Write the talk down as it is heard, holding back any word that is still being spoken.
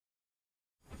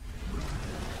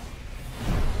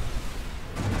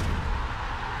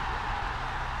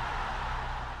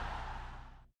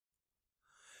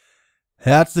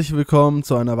Herzlich willkommen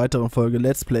zu einer weiteren Folge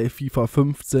Let's Play FIFA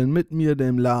 15 mit mir,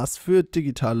 dem Lars, für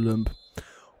Digitalolymp.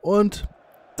 Und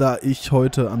da ich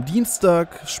heute am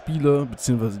Dienstag spiele,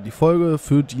 beziehungsweise die Folge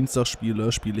für Dienstag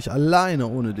spiele, spiele ich alleine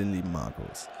ohne den lieben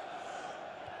Markus.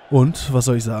 Und, was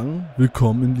soll ich sagen?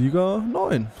 Willkommen in Liga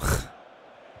 9.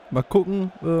 Mal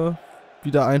gucken,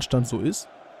 wie der Einstand so ist.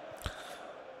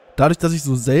 Dadurch, dass ich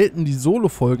so selten die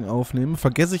Solo-Folgen aufnehme,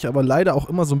 vergesse ich aber leider auch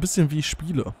immer so ein bisschen, wie ich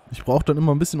spiele. Ich brauche dann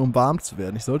immer ein bisschen, um warm zu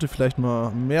werden. Ich sollte vielleicht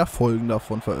mal mehr Folgen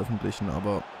davon veröffentlichen,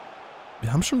 aber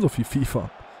wir haben schon so viel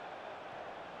FIFA.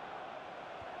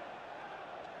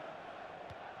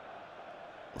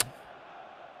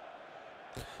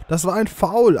 Das war ein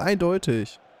Foul,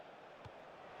 eindeutig.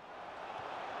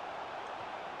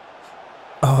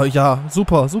 Ah, ja,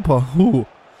 super, super.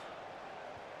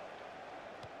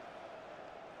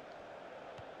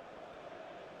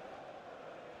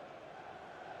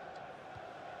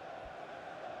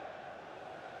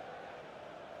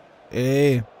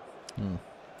 Ey.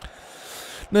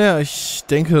 Naja, ich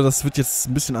denke, das wird jetzt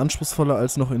ein bisschen anspruchsvoller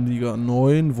als noch in Liga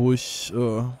 9, wo ich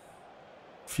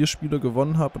 4 Spiele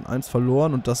gewonnen habe und 1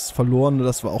 verloren. Und das Verlorene,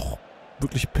 das war auch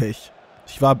wirklich Pech.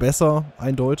 Ich war besser,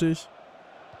 eindeutig.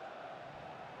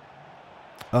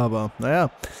 Aber, naja,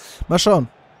 mal schauen.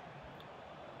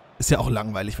 Ist ja auch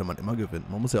langweilig, wenn man immer gewinnt.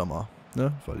 Man muss ja mal,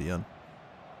 ne, verlieren.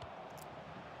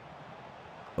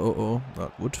 Oh, oh, na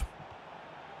gut.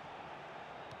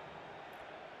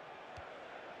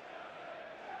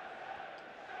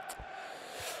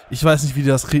 Ich weiß nicht, wie die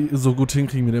das so gut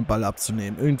hinkriegen, mir den Ball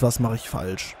abzunehmen. Irgendwas mache ich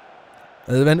falsch.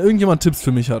 Also wenn irgendjemand Tipps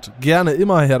für mich hat, gerne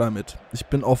immer her damit. Ich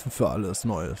bin offen für alles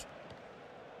Neues.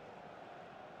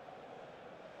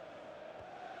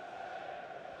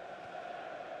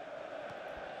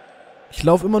 Ich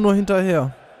laufe immer nur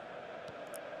hinterher.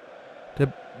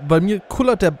 Bei mir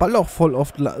kullert der Ball auch voll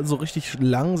oft so richtig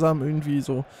langsam irgendwie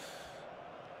so.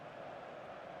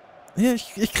 Ja,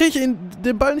 ich kriege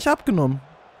den Ball nicht abgenommen.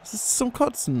 Das ist zum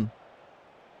Kotzen.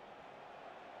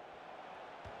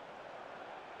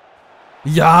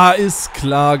 Ja, ist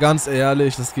klar, ganz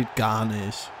ehrlich, das geht gar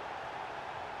nicht.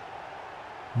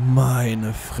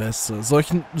 Meine Fresse. So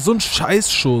ein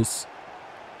Scheißschuss.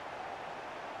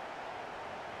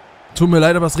 Tut mir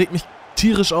leid, aber das regt mich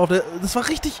tierisch auf. Das war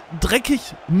richtig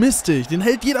dreckig, mistig. Den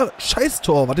hält jeder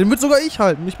Scheiß-Torwart. Den wird sogar ich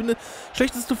halten. Ich bin der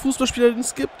schlechteste Fußballspieler, den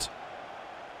es gibt.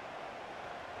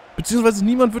 Beziehungsweise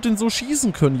niemand wird den so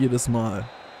schießen können jedes Mal.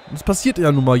 Und das passiert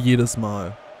ja nun mal jedes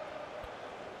Mal.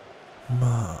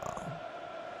 Mann.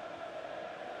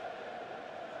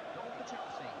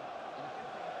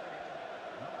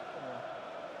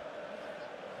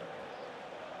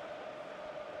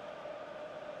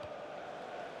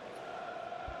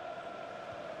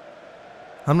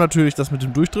 Haben natürlich das mit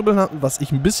dem Durchdribbeln, was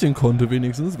ich ein bisschen konnte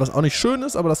wenigstens, was auch nicht schön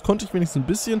ist, aber das konnte ich wenigstens ein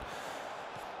bisschen.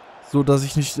 So, dass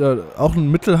ich nicht auch ein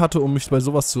Mittel hatte, um mich bei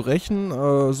sowas zu rächen.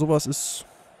 Sowas ist...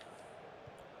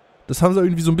 Das haben sie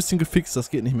irgendwie so ein bisschen gefixt, das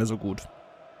geht nicht mehr so gut.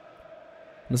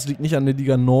 Und das liegt nicht an der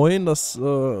Liga 9, das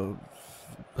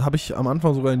habe ich am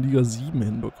Anfang sogar in Liga 7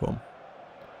 hinbekommen.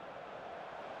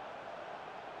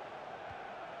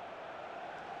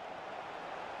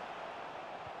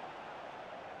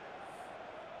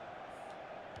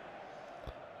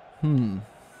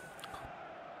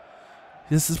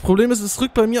 Das Problem ist, es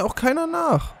rückt bei mir auch keiner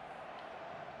nach.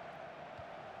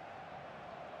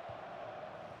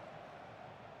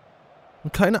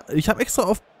 Und ich habe extra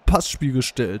auf Passspiel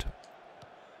gestellt.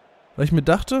 Weil ich mir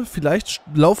dachte, vielleicht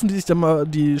laufen die sich dann mal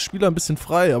die Spieler ein bisschen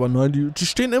frei. Aber nein, die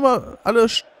stehen immer alle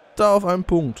da auf einem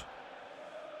Punkt.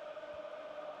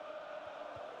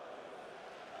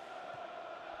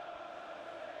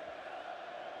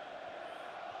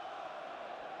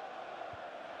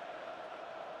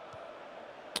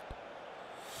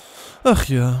 Ach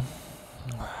ja.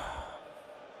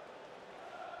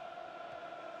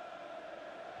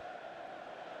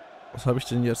 Was habe ich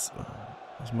denn jetzt?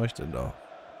 Was mache ich denn da?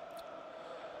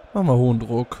 Mach mal hohen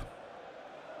Druck.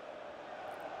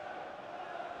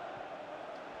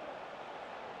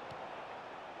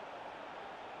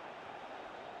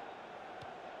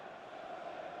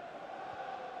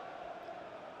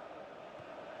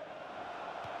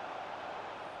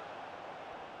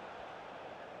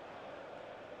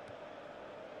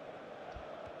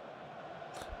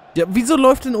 Ja, wieso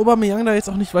läuft denn Aubameyang da jetzt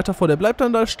auch nicht weiter vor? Der bleibt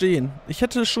dann da stehen. Ich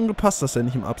hätte schon gepasst, dass er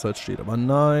nicht im Abseits steht, aber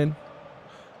nein.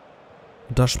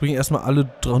 Und da springen erstmal alle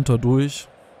drunter durch.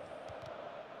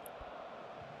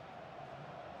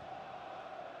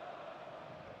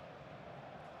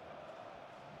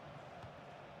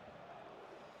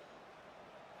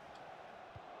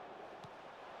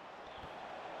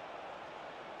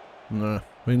 Ne.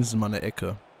 Wenigstens mal eine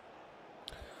Ecke.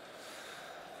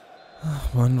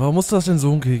 Ach Mann, warum muss das denn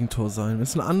so ein Gegentor sein? Wenn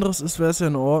es ein anderes ist, wäre es ja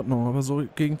in Ordnung, aber so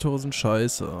Gegentore sind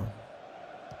scheiße.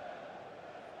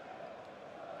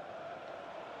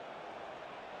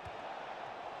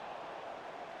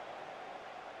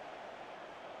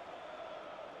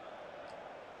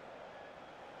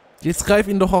 Jetzt greif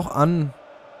ihn doch auch an.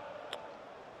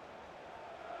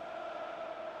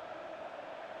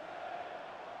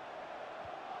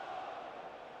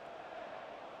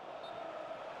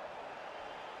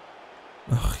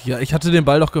 Ach ja, ich hatte den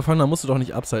Ball doch gefangen, da musst du doch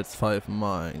nicht abseits pfeifen,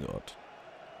 mein Gott.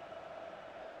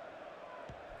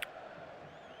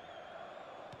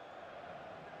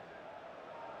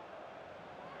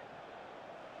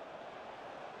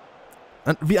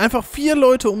 Wie einfach 4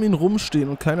 Leute um ihn rumstehen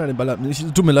und keiner den Ball hat.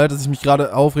 Tut mir leid, dass ich mich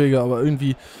gerade aufrege, aber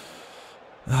irgendwie...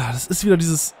 Ah, das ist wieder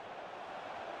dieses...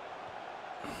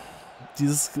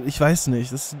 Ich weiß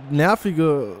nicht, das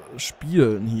nervige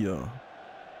Spielen hier.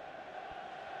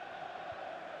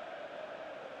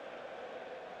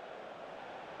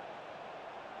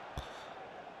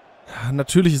 Ja,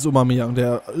 natürlich ist Aubameyang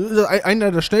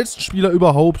einer der schnellsten Spieler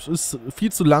überhaupt, ist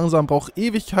viel zu langsam, braucht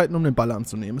Ewigkeiten, um den Ball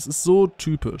anzunehmen. Es ist so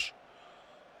typisch.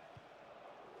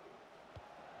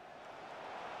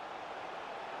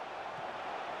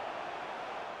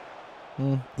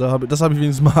 Das habe ich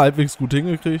wenigstens mal halbwegs gut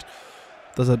hingekriegt.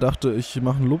 Dass er dachte, ich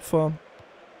mache einen Lupfer.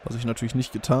 Was ich natürlich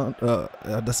nicht getan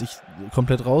dass ich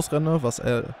komplett rausrenne, was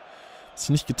ich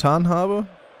nicht getan habe.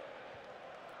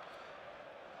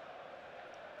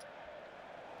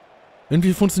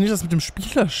 Irgendwie funktioniert das mit dem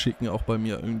Spielerschicken auch bei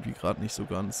mir irgendwie gerade nicht so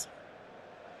ganz.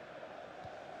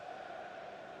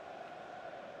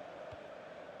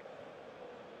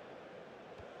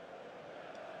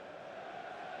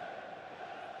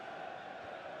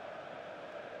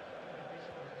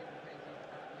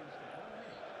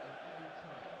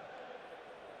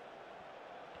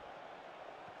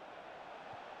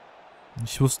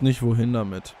 Ich wusste nicht, wohin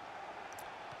damit.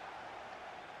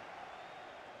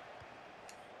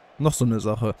 Noch so eine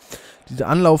Sache. Die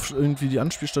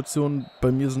Anspielstationen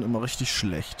bei mir sind immer richtig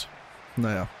schlecht.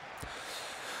 Naja.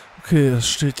 Okay, es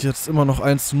steht jetzt immer noch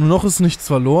 1:0. Noch ist nichts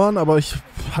verloren, aber ich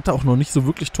hatte auch noch nicht so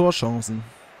wirklich Torchancen.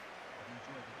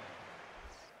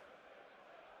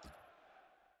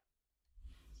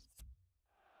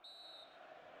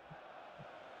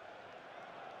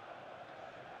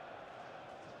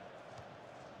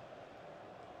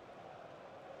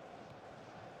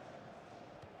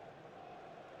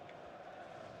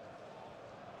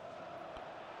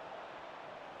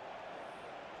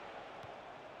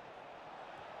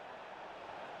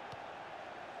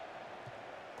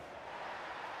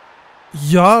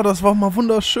 Ja, das war mal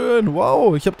wunderschön.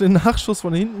 Wow, ich habe den Nachschuss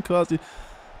von hinten quasi...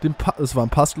 Es war ein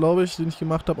Pass, glaube ich, den ich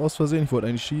gemacht habe aus Versehen. Ich wollte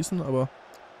eigentlich schießen, aber...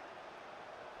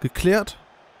 Geklärt.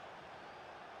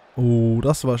 Oh,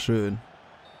 das war schön.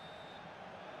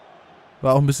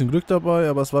 War auch ein bisschen Glück dabei,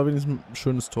 aber es war wenigstens ein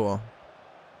schönes Tor.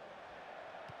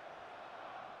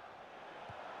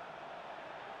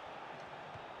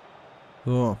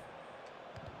 So.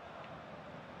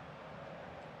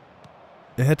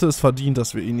 Er hätte es verdient,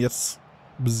 dass wir ihn jetzt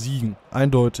besiegen.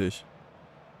 Eindeutig.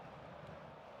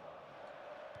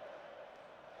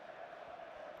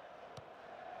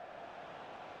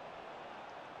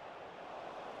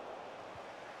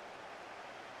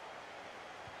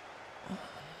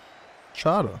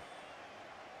 Schade.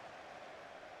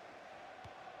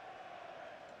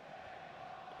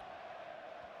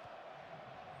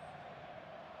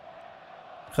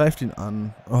 Greift ihn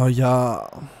an. Oh ja.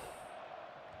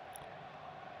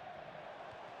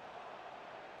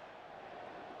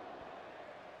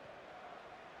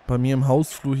 Bei mir im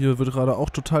Hausflur hier wird gerade auch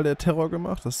total der Terror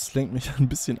gemacht. Das lenkt mich ein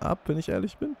bisschen ab, wenn ich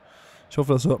ehrlich bin. Ich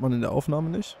hoffe, das hört man in der Aufnahme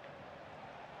nicht.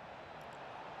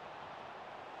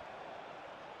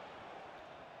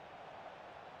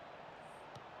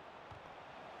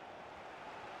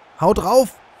 Haut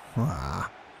drauf! Ah.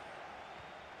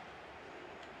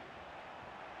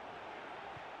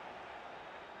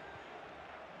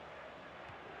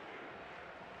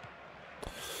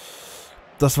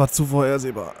 Das war zu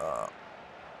vorhersehbar.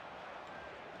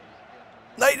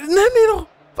 Nein, nimm ihn doch!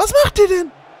 Was macht ihr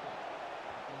denn?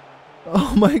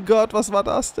 Oh mein Gott, was war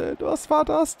das denn? Was war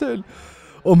das denn?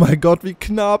 Oh mein Gott, wie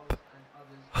knapp.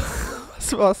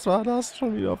 Was war das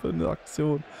schon wieder für eine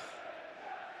Aktion?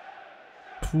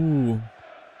 Puh.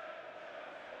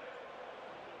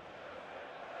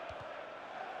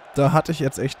 Da hatte ich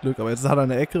jetzt echt Glück, aber jetzt hat er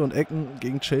eine Ecke und Ecken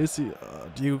gegen Chelsea.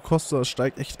 Diego Costa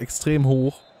steigt echt extrem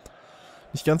hoch.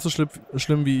 Nicht ganz so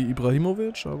schlimm wie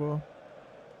Ibrahimovic, aber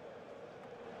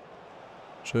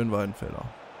schön Weidenfeller.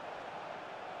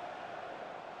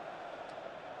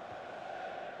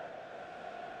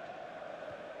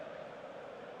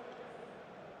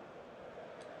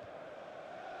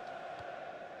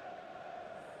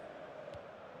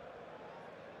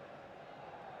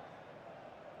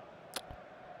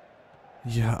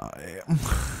 Ja, ey.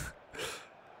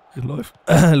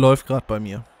 Läuft gerade bei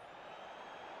mir.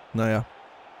 Naja.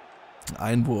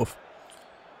 Einwurf.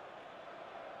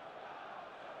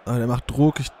 Aber der macht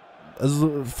Druck.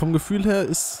 Also vom Gefühl her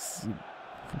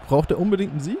braucht er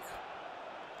unbedingt einen Sieg?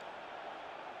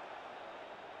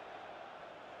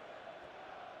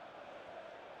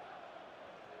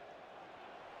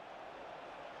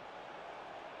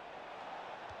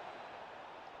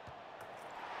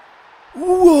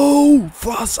 Wow,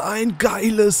 was ein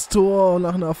geiles Tor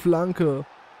nach einer Flanke.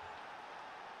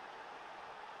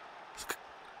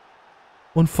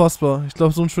 Unfassbar. Ich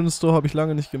glaube, so ein schönes Tor habe ich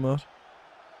lange nicht gemacht.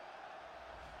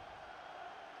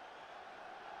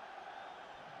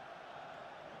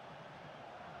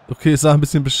 Okay, es sah ein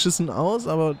bisschen beschissen aus,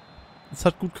 aber es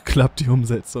hat gut geklappt, die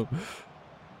Umsetzung.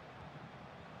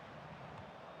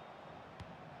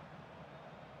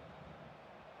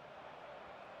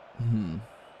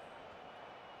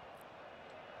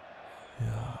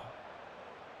 Ja.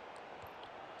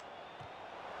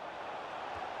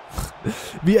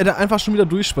 Wie er da einfach schon wieder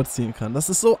durchspazieren kann. Das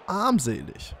ist so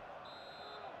armselig.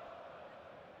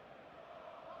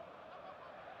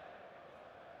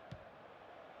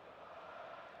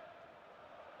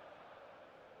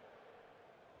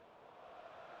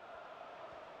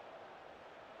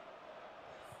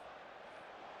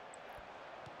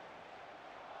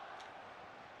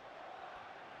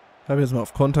 Ich habe jetzt mal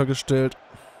auf Konter gestellt.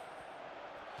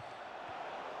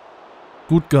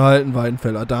 Gut gehalten,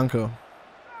 Weidenfeller, danke.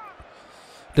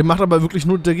 Der macht aber wirklich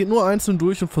nur, der geht nur einzeln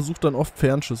durch und versucht dann oft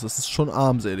Fernschüsse. Das ist schon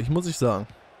armselig, muss ich sagen.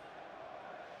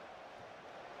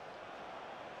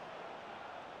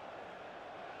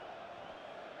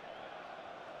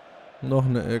 Noch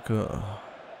eine Ecke.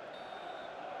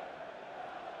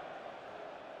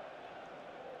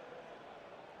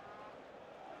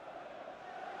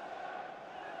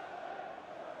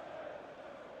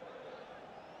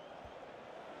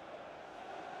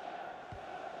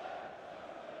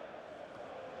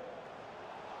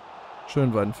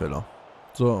 Schön Weidenfeller.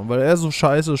 So, weil er so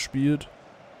scheiße spielt.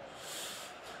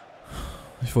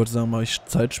 Ich wollte sagen, mache ich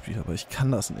Zeitspiel, aber ich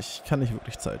kann das nicht. Ich kann nicht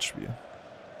wirklich Zeitspiel.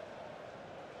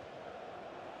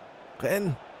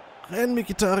 Renn! Renn,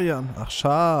 Mikitarian! Ach,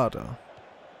 schade.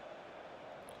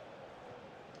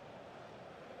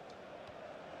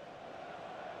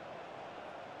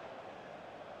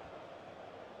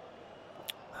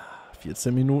 Ah,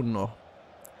 14 Minuten noch.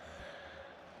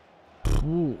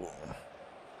 Puh.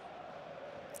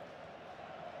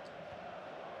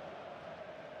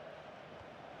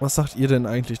 Was sagt ihr denn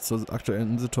eigentlich zur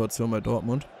aktuellen Situation bei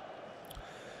Dortmund?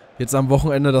 Jetzt am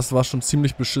Wochenende, das war schon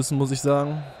ziemlich beschissen, muss ich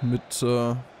sagen. Mit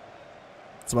 2-0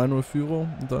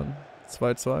 Führung und dann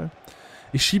 2-2.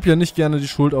 Ich schiebe ja nicht gerne die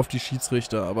Schuld auf die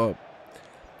Schiedsrichter, aber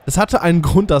es hatte einen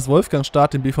Grund, dass Wolfgang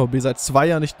Stark den BVB seit 2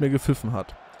 Jahren nicht mehr gepfiffen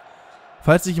hat.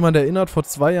 Falls sich jemand erinnert, vor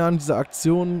 2 Jahren diese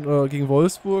Aktion gegen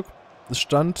Wolfsburg, es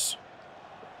stand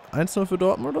 1-0 für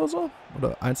Dortmund oder so?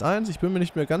 Oder 1-1, ich bin mir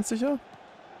nicht mehr ganz sicher.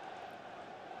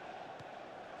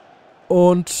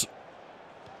 Und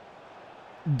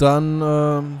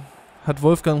dann hat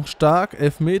Wolfgang Stark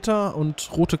Elfmeter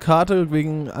und rote Karte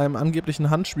wegen einem angeblichen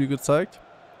Handspiel gezeigt.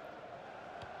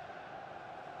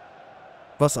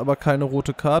 Was aber keine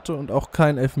rote Karte und auch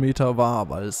kein Elfmeter war,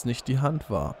 weil es nicht die Hand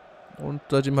war. Und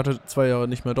seitdem hat er 2 Jahre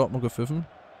nicht mehr Dortmund gepfiffen.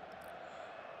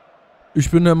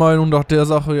 Ich bin der Meinung, nach der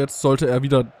Sache jetzt sollte er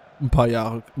wieder ein paar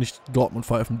Jahre nicht Dortmund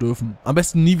pfeifen dürfen. Am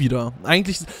besten nie wieder.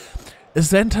 Eigentlich,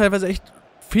 es werden teilweise echt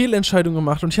Fehlentscheidungen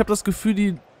gemacht und ich habe das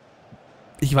Gefühl,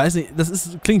 ich weiß nicht,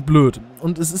 klingt blöd.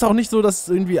 Und es ist auch nicht so, dass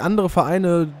irgendwie andere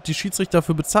Vereine die Schiedsrichter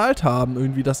dafür bezahlt haben,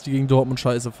 irgendwie, dass die gegen Dortmund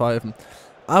scheiße pfeifen.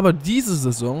 Aber diese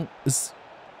Saison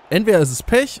entweder ist es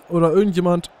Pech oder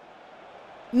irgendjemand,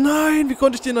 nein, wie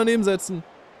konnte ich den daneben setzen?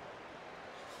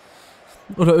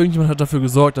 Oder irgendjemand hat dafür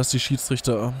gesorgt, dass die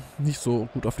Schiedsrichter nicht so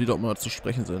gut auf die Dortmunder zu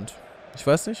sprechen sind. Ich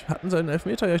weiß nicht, hatten sie einen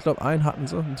Elfmeter? Ja, ich glaube, einen hatten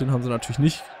sie. Und den haben sie natürlich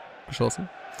nicht geschossen.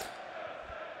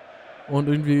 Und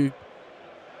irgendwie,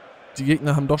 die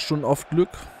Gegner haben doch schon oft Glück.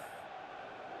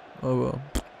 Aber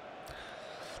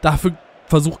dafür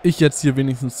versuche ich jetzt hier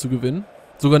wenigstens zu gewinnen.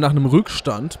 Sogar nach einem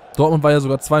Rückstand. Dortmund war ja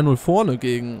sogar 2-0 vorne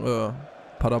gegen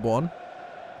Paderborn.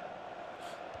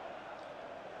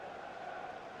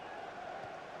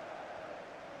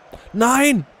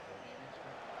 Nein!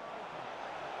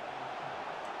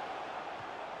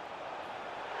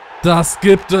 Das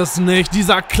gibt es nicht.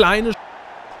 Dieser kleine...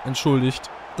 Entschuldigt.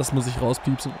 Das muss ich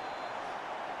rauspiepsen.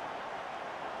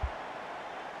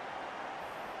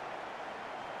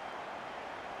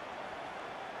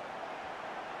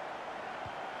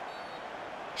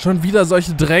 Schon wieder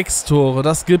solche Dreckstore.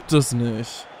 Das gibt es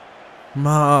nicht.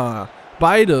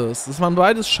 Beides. Das waren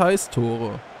beides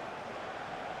Scheißtore.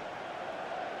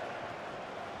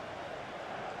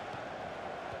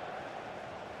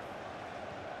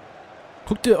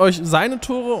 Guckt ihr euch seine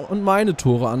Tore und meine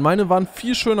Tore an. Meine waren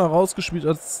viel schöner rausgespielt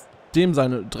als dem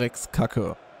seine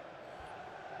Dreckskacke.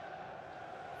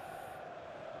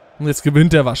 Und jetzt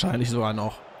gewinnt er wahrscheinlich sogar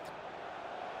noch.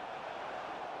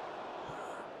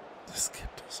 Das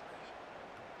gibt es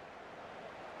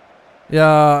nicht.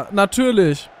 Ja,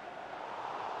 natürlich.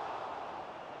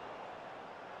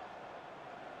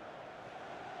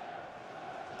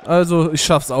 Also, ich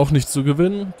schaff's auch nicht zu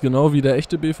gewinnen. Genau wie der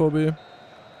echte BVB.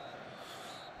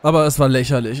 Aber es war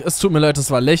lächerlich. Es tut mir leid,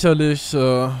 es war lächerlich. Ich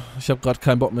habe gerade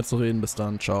keinen Bock mehr zu reden. Bis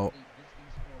dann. Ciao.